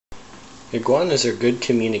Iguanas are good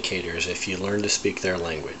communicators if you learn to speak their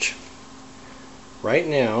language. Right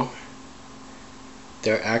now,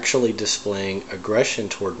 they're actually displaying aggression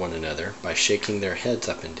toward one another by shaking their heads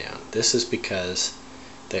up and down. This is because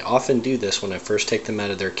they often do this when I first take them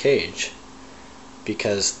out of their cage,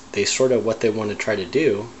 because what they want to try to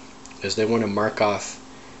do is they want to mark off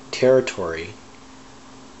territory,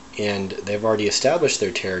 and they've already established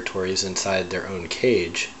their territories inside their own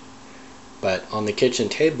cage. But on the kitchen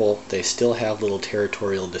table, they still have little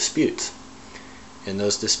territorial disputes. And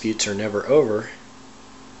those disputes are never over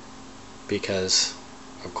because,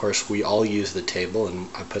 of course, we all use the table and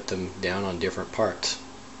I put them down on different parts.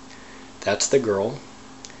 That's the girl.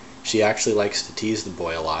 She actually likes to tease the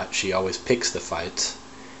boy a lot. She always picks the fights.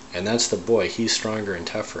 And that's the boy. He's stronger and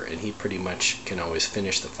tougher, and he pretty much can always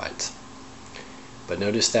finish the fights. But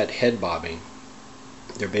notice that head bobbing.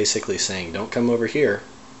 They're basically saying, don't come over here.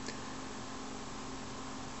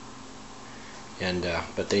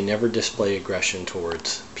 But they never display aggression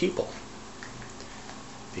towards people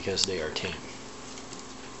because they are tame.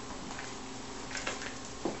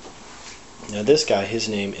 Now this guy, his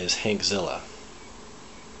name is Hankzilla.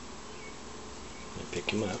 Let me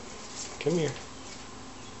pick him up. Come here.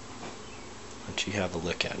 Why don't you have a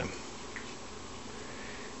look at him?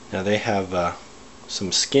 Now they have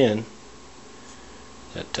some skin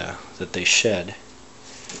that they shed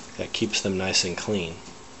that keeps them nice and clean.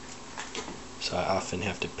 So I often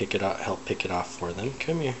have to help pick it off for them.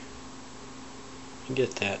 Come here. You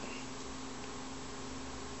get that.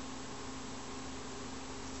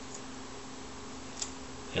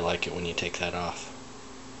 They like it when you take that off.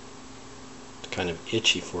 It's kind of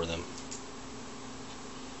itchy for them.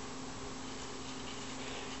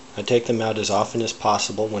 I take them out as often as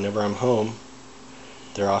possible whenever I'm home.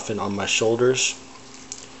 They're often on my shoulders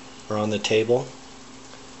or on the table.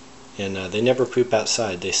 And they never poop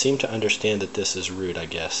outside. They seem to understand that this is rude, I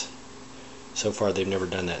guess. So far they've never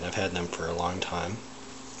done that, and I've had them for a long time.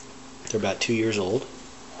 They're about 2 years old.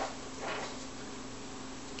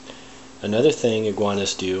 Another thing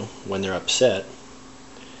iguanas do when they're upset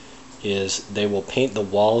is they will paint the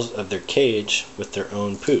walls of their cage with their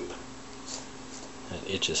own poop. That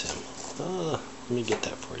itches him. Let me get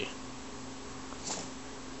that for you.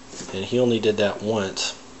 And he only did that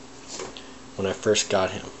once when I first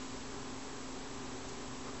got him.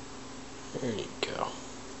 There you go.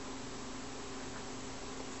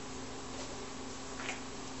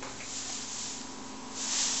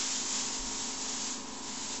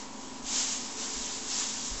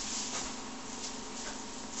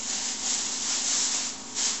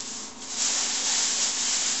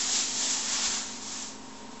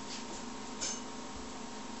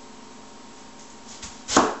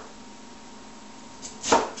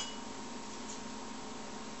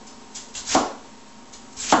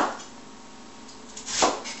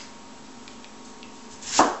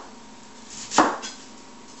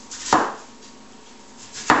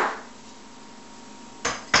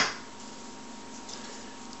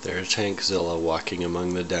 There's Hankzilla walking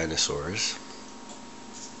among the dinosaurs.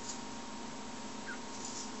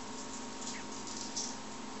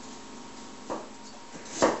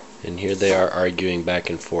 And here they are arguing back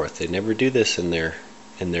and forth. They never do this in their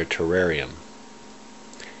terrarium.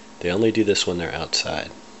 They only do this when they're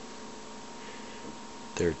outside.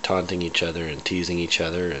 They're taunting each other and teasing each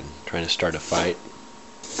other and trying to start a fight.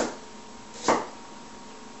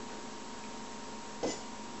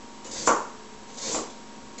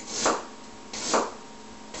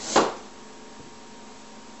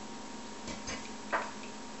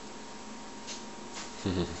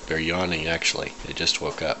 They're yawning, actually. They just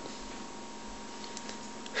woke up.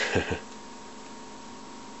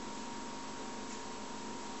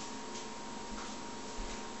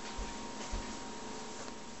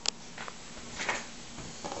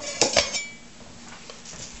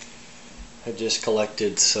 I just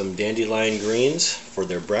collected some dandelion greens for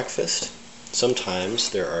their breakfast. Sometimes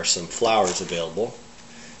there are some flowers available,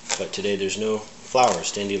 but today there's no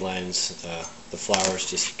flowers. Dandelions, the flowers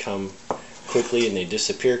just come quickly and they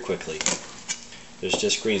disappear quickly. There's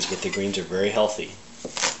just greens, but the greens are very healthy.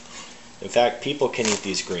 In fact, people can eat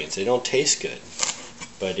these greens. They don't taste good,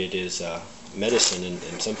 but it is medicine,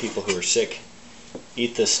 and some people who are sick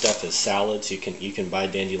eat this stuff as salads. You can buy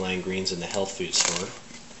dandelion greens in the health food store,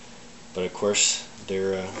 but of course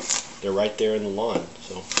they're right there in the lawn.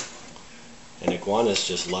 So, and iguanas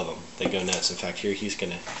just love them. They go nuts. In fact, here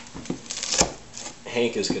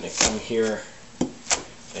Hank is gonna come here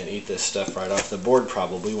and eat this stuff right off the board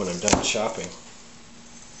probably when I'm done shopping.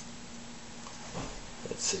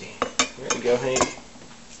 Let's see. There you go, Hank.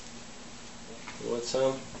 You want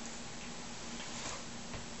some?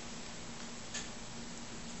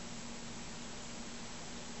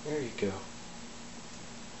 There you go.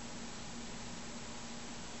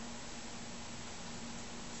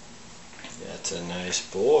 That's a nice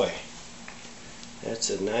boy. That's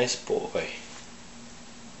a nice boy.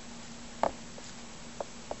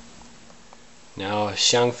 Now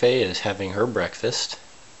Xiangfei is having her breakfast.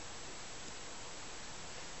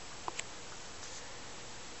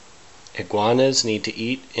 Iguanas need to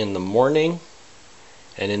eat in the morning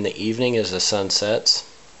and in the evening as the sun sets.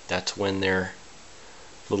 That's when their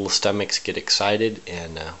little stomachs get excited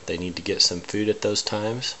and they need to get some food at those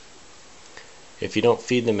times. If you don't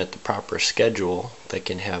feed them at the proper schedule, they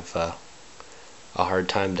can have a hard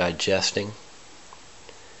time digesting,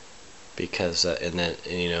 because and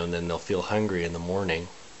then they'll feel hungry in the morning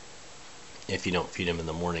if you don't feed them in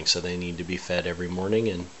the morning. So they need to be fed every morning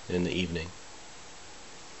and in the evening.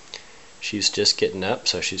 She's just getting up,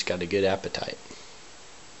 so she's got a good appetite.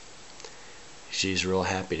 She's real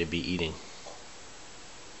happy to be eating.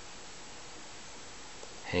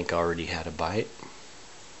 Hank already had a bite.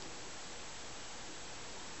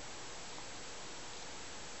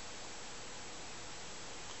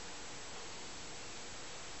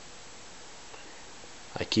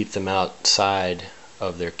 I keep them outside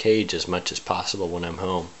of their cage as much as possible when I'm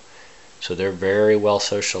home. So they're very well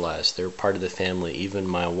socialized. They're part of the family. Even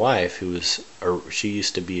my wife, she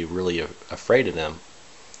used to be really afraid of them,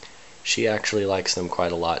 she actually likes them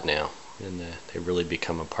quite a lot now, and they really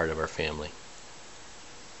become a part of our family.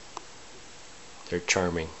 They're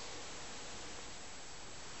charming.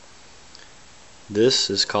 This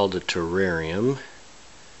is called a terrarium,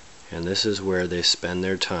 and this is where they spend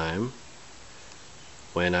their time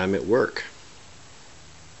when I'm at work.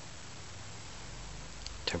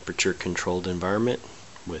 Temperature controlled environment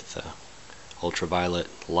with ultraviolet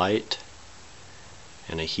light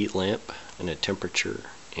and a heat lamp and a temperature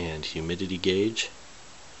and humidity gauge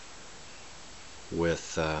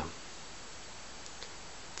with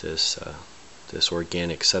this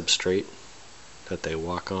organic substrate that they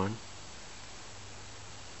walk on,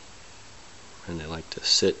 and they like to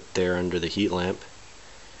sit there under the heat lamp,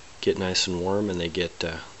 get nice and warm, and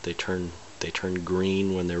they turn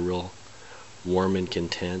green when they're real warm and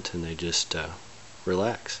content, and they just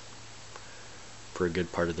relax for a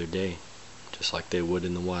good part of their day, just like they would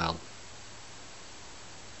in the wild.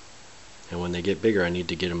 And when they get bigger, I need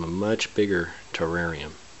to get them a much bigger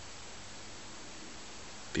terrarium.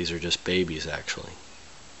 These are just babies, actually.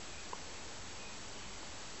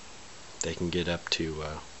 They can get up to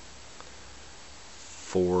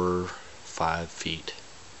 4-5 feet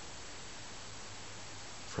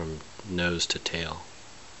from nose to tail.